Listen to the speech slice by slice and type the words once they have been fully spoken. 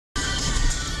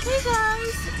Hey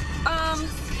guys!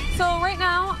 So right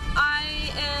now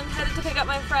I am headed to pick up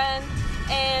my friend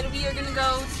and we are gonna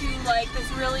go to like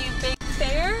this really big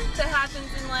fair that happens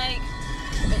in like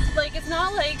it's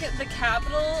not like the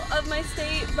capital of my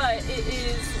state, but it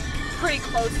is pretty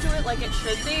close to it, like it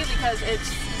should be, because it's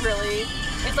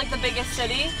like the biggest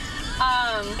city.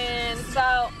 And it's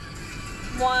about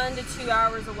 1 to 2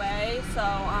 hours away, so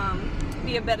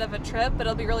be a bit of a trip, but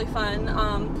it'll be really fun.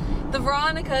 The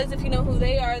Veronicas, if you know who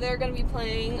they are, they're going to be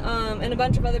playing, and a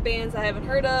bunch of other bands I haven't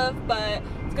heard of, but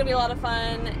it's going to be a lot of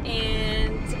fun,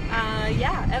 and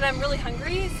yeah, and I'm really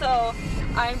hungry, so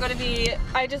I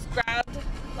just grabbed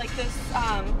like this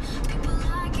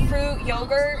fruit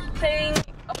yogurt thing,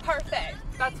 a parfait,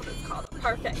 that's what it's called, a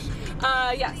parfait.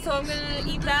 Yeah, so I'm going to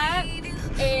eat that,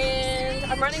 and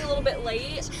I'm running a little bit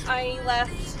late. I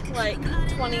left like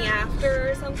 20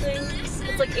 after or something.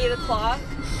 It's like 8 o'clock.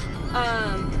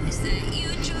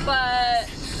 But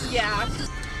yeah.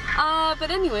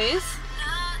 But anyways,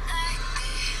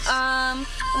 I'm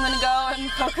gonna go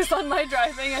and focus on my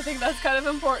driving. I think that's kind of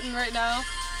important right now.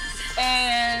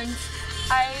 And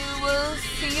I will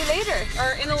see you later,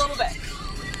 or in a little bit.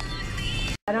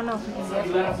 I don't know if we can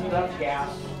get gas.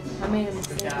 I made a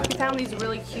mistake. We found these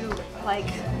really cute, like,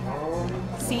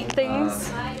 seat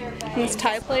things. This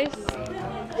Thai place.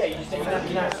 Yeah, you just you're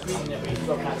not squeezing it, but you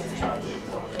still kind of charge it.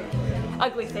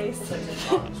 Ugly face.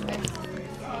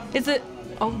 Is it?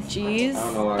 Oh, jeez.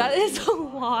 That is a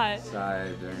lot.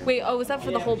 Wait, oh, is that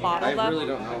for the whole bottle? I really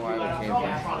don't know why we came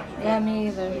here. Yeah, me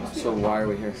either. So why are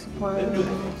we here?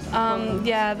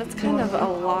 Yeah, that's kind of a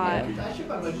lot.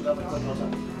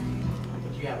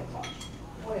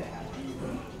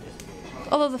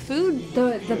 Although the food,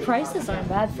 The prices aren't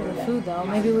bad for the food though.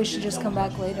 Maybe we should just come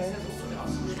back later.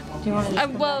 Do you want to just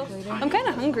come well, back later? I'm kind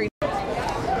of hungry.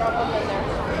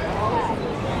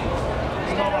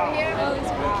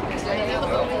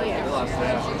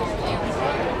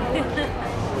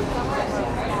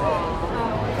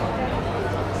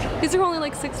 These are only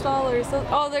like $6.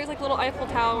 Oh, there's like little Eiffel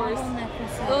Towers.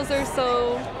 Those are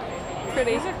so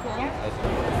pretty. These are cool.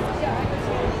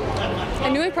 I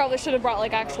knew I probably should have brought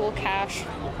like actual cash.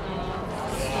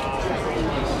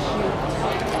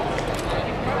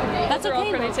 That's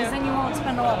okay though, because then you won't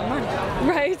spend a lot of money.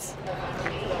 Right.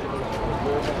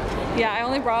 Yeah, I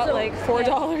only brought like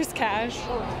 $4 cash.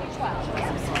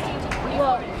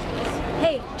 Well,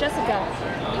 hey, Jessica.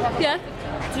 Yeah.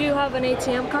 Do you have an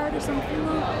ATM card or something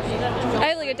though? I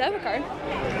have like a debit card.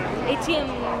 ATM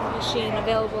machine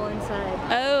available inside.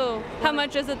 Oh, how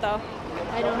much is it though?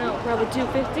 I don't know, probably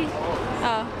 $2.50.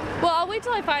 Well, I'll wait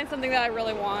till I find something that I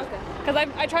really want. Because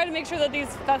I try to make sure that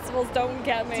these festivals don't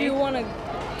get me. Do you want to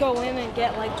go in and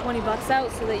get like 20 bucks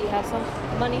out so that you have some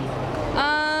money?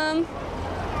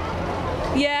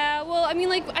 Yeah, well, I mean,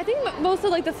 like, I think most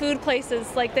of like the food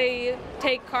places, like they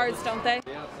take cards, don't they?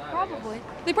 Probably.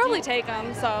 They probably take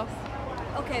them, so.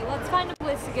 Okay, let's find a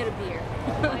place to get a beer.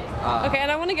 Okay, and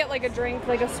I want to get like a drink,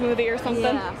 like a smoothie or something.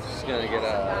 Yeah. Just gonna get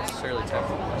a Shirley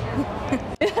Temple.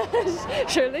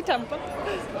 Shirley Temple.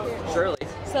 Shirley.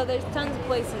 So there's tons of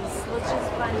places. Let's just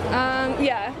find one.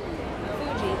 Yeah.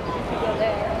 Fuji. Go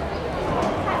there.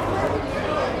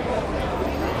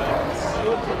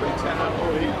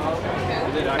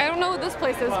 I don't know what this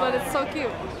place is, but it's so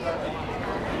cute.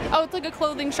 Oh, it's like a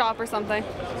clothing shop or something.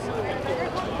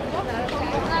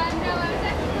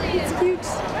 It's cute.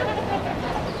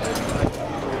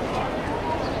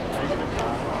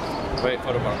 Wait,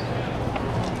 photobomb.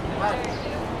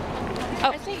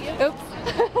 Oh, oops.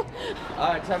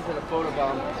 I attempted a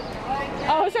photobomb. Oh,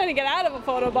 I was trying to get out of a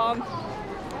photobomb.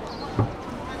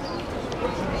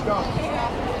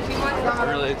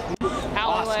 Really?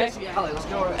 Alleyway. Sketchy alley. Let's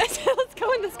go. Let's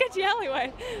go in the sketchy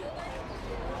alleyway.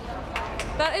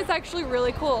 That is actually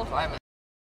really cool.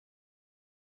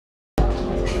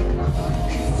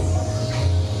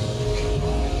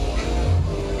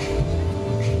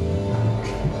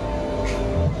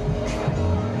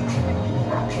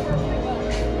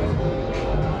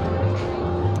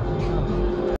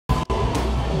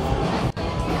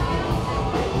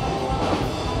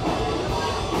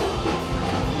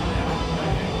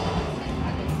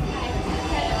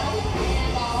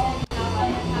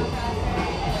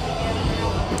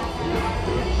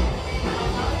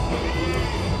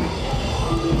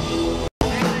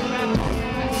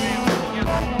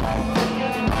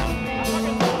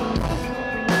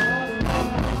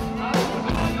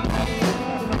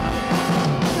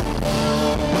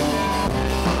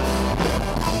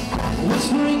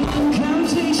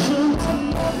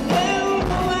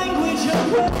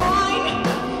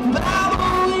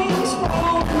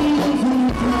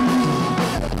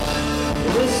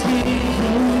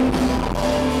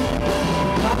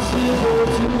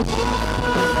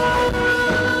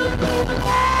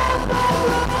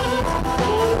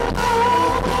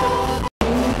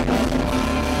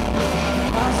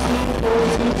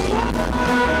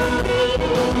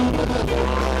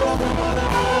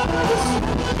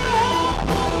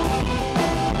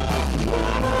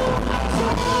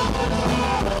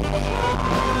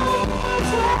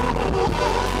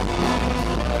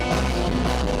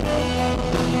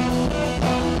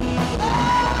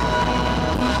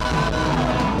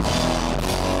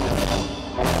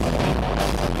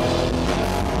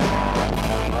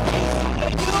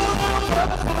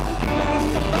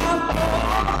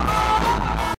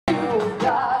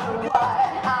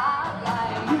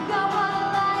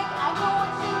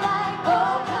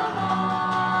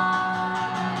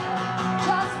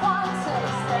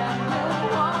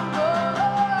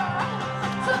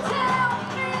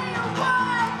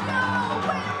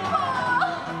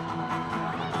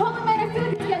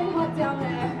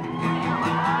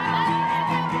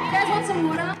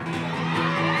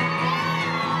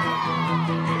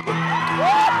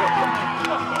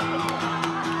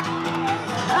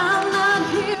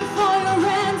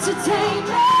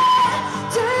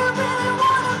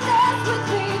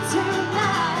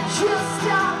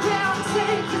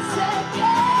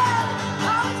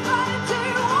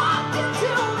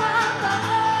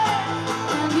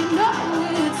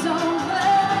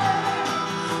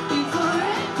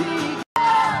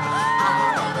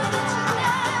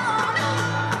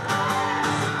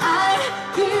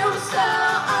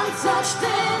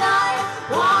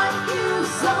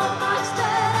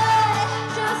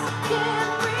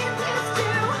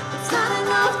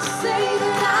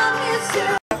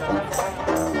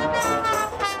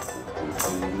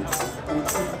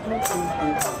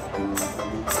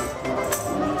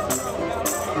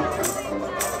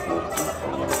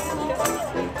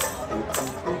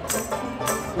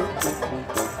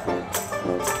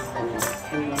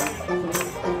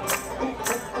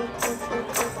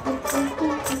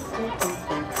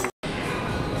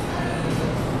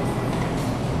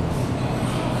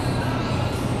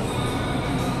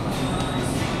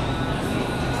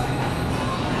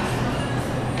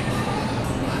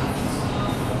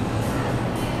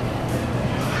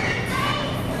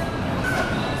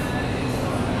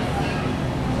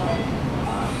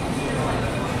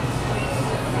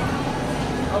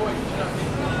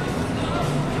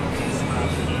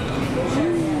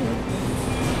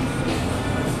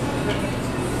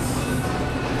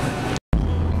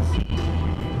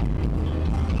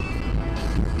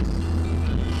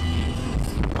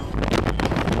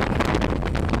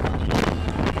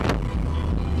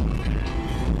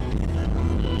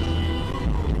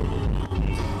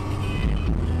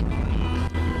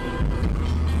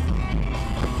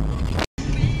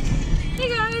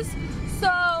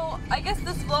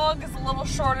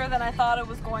 little shorter than I thought it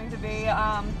was going to be.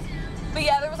 But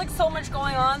yeah, there was like so much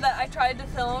going on that I tried to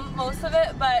film most of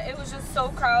it, but it was just so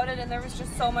crowded and there was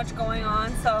just so much going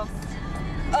on. So,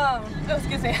 oh,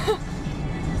 excuse me.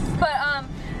 But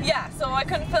yeah, so I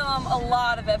couldn't film a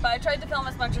lot of it, but I tried to film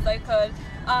as much as I could.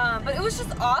 But it was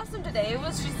just awesome today. It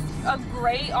was just a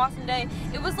great, awesome day.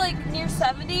 It was like near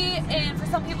 70, and for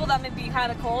some people that may be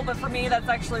kind of cold, but for me that's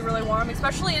actually really warm,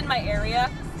 especially in my area.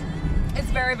 It's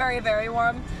very, very, very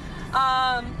warm.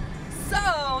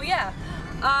 So yeah.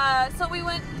 So we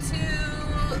went to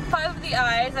Five of the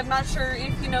Eyes. I'm not sure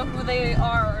if you know who they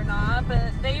are or not,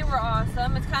 but they were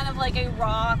awesome. It's kind of like a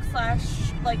rock slash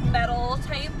like metal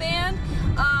type band,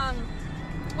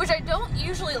 which I don't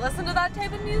usually listen to that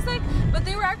type of music, but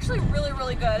they were actually really,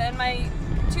 really good, and my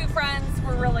two friends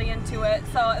were really into it,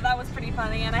 so that was pretty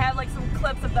funny, and I had like some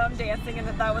clips of them dancing and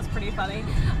that was pretty funny.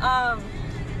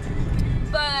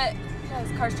 But yeah,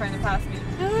 this car's trying to pass me.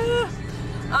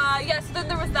 Yeah, so then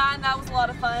there was that, and that was a lot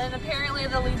of fun. And apparently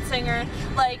the lead singer,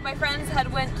 like my friends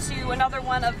had went to another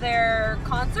one of their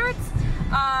concerts,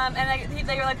 and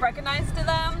they were like recognized to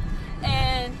them,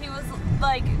 and he was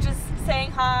like just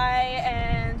saying hi,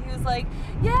 and he was like,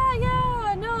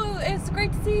 yeah, no, it's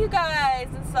great to see you guys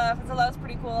and stuff, and so that was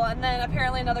pretty cool. And then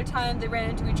apparently another time they ran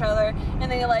into each other,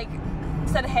 and they like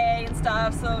said hey and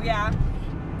stuff, so yeah,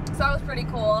 so that was pretty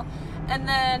cool. And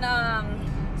then,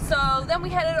 so then we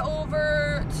headed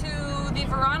over to the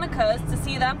Veronicas to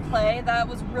see them play. That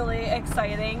was really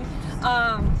exciting,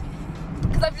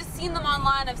 because I've just seen them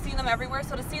online, I've seen them everywhere,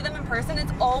 so to see them in person,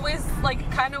 it's always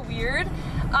like kind of weird,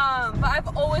 but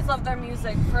I've always loved their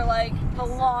music for like the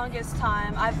longest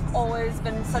time. I've always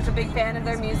been such a big fan of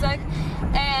their music,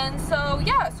 and so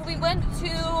yeah, so we went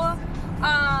to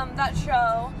that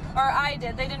show, or I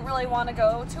did. They didn't really want to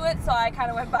go to it, so I kind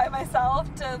of went by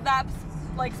myself to that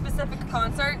like specific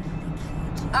concert.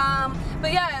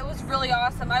 But yeah, it was really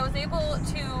awesome. I was able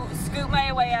to scoot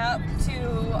my way up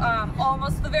to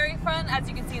almost the very front. As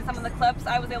you can see in some of the clips,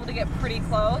 I was able to get pretty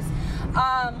close.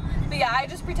 But yeah, I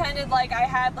just pretended like I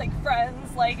had like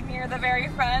friends like near the very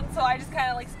front, so I just kind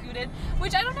of like scooted,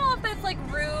 which I don't know if that's like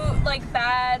rude, like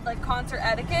bad, like concert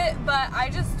etiquette, but I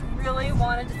just really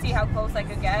wanted to see how close I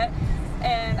could get,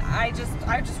 and I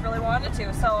just really wanted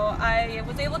to, so I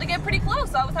was able to get pretty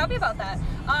close, so I was happy about that.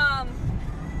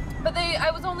 But I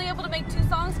was only able to make 2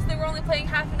 songs because they were only playing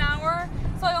half an hour,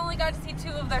 so I only got to see 2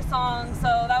 of their songs,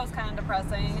 so that was kind of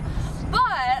depressing.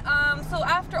 But, so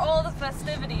after all the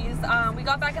festivities, we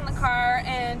got back in the car,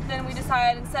 and then we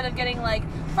decided instead of getting like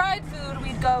fried food,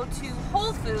 we'd go to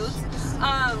Whole Foods.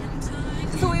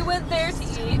 So we went there to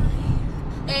eat,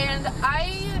 and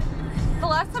the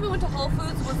last time we went to Whole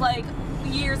Foods was like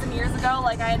years and years ago,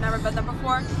 like I had never been there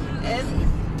before.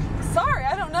 And sorry,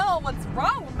 I don't know what's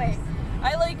wrong with me.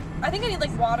 I think I need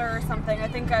like water or something. I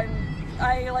think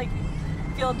I like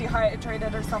feel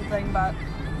dehydrated or something, but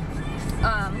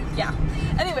yeah.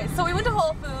 Anyway, so we went to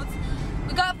Whole Foods,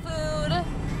 we got food,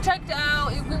 checked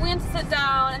out, we went to sit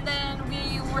down, and then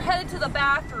we were headed to the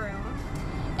bathroom,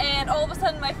 and all of a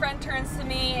sudden my friend turns to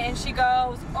me and she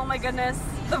goes, oh my goodness,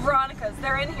 the Veronicas,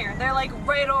 they're in here, they're like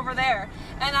right over there.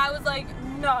 And I was like,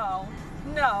 no,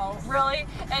 really?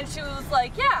 And she was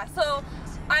like, yeah. So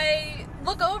I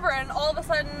look over, and all of a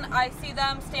sudden I see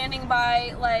them standing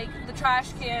by like the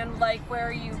trash can, like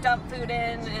where you dump food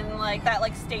in, and like that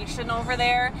like station over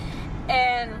there.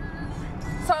 And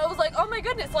so I was like, oh my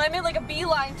goodness. So I made like a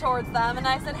beeline towards them, and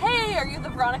I said, hey, are you the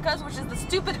Veronicas? Which is the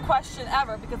stupid question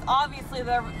ever, because obviously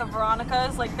they're the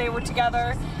Veronicas, like they were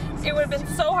together. It would have been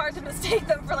so hard to mistake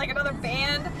them for like another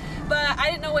band, but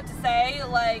I didn't know what to say.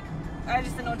 Like, I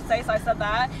just didn't know what to say, so I said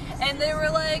that. And they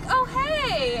were like, oh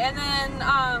hey. And then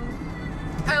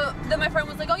then my friend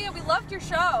was like, oh yeah, we loved your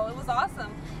show, it was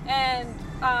awesome. And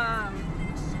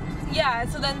yeah,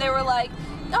 so then they were like,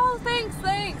 oh thanks,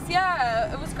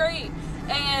 yeah, it was great.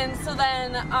 And so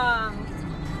then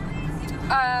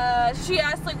she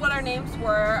asked like what our names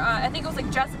were. I think it was like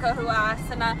Jessica who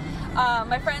asked, and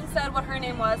my friend said what her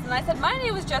name was, and I said my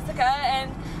name was Jessica,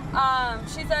 and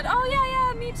she said, oh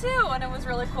yeah, me too, and it was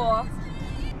really cool.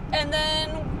 And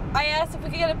then I asked if we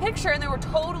could get a picture, and they were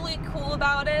totally cool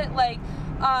about it. Like,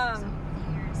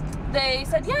 they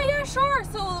said, yeah, sure.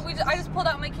 So I just pulled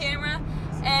out my camera,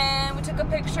 and we took a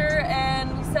picture,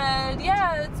 and we said,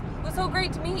 yeah, it was so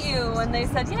great to meet you. And they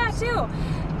said, yeah, too.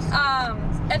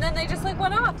 And then they just like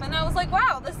went off, and I was like,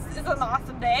 wow, this is an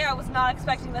awesome day. I was not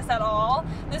expecting this at all.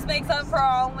 This makes up for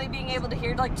only being able to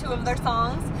hear like 2 of their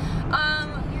songs.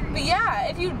 But yeah,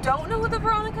 if you don't know what the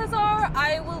Veronicas are,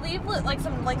 I will leave like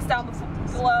some links down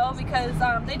below, because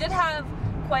they did have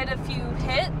quite a few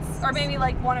hits, or maybe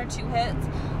like 1 or 2 hits.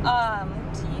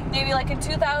 maybe like in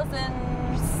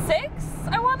 2006,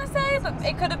 I want to say, but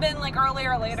it could have been like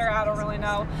earlier or later, I don't really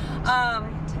know.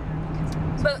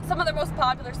 But some of their most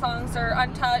popular songs are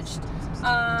Untouched.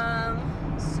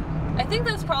 I think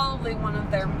that's probably one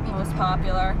of their most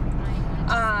popular.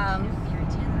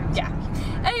 Yeah.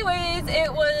 Anyways,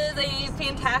 it was a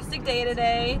fantastic day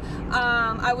today.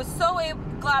 I was so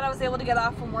glad I was able to get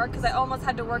off from work because I almost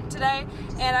had to work today,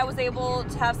 and I was able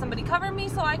to have somebody cover me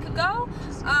so I could go.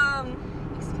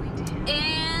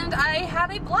 And I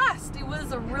had a blast. It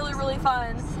was really, really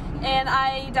fun. And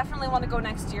I definitely want to go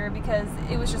next year because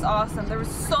it was just awesome. There was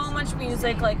so much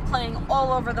music like playing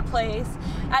all over the place.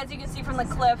 As you can see from the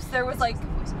clips, there was like,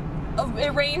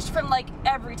 it ranged from like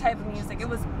every type of music. It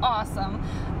was awesome.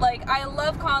 Like, I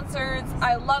love concerts.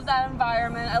 I love that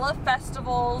environment. I love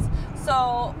festivals.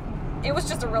 So it was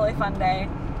just a really fun day.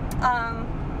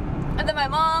 And then my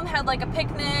mom had like a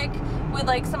picnic with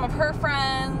like some of her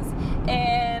friends,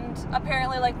 and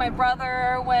apparently like my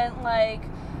brother went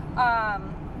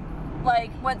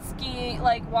went skiing,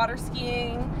 like water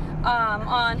skiing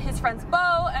on his friend's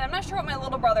boat, and I'm not sure what my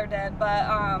little brother did, but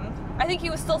I think he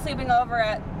was still sleeping over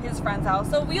at his friend's house.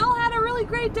 So we all had a really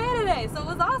great day today, so it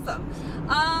was awesome.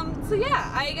 So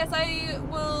yeah, I guess I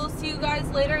will see you guys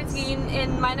later and see you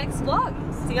in my next vlog.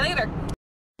 See you later.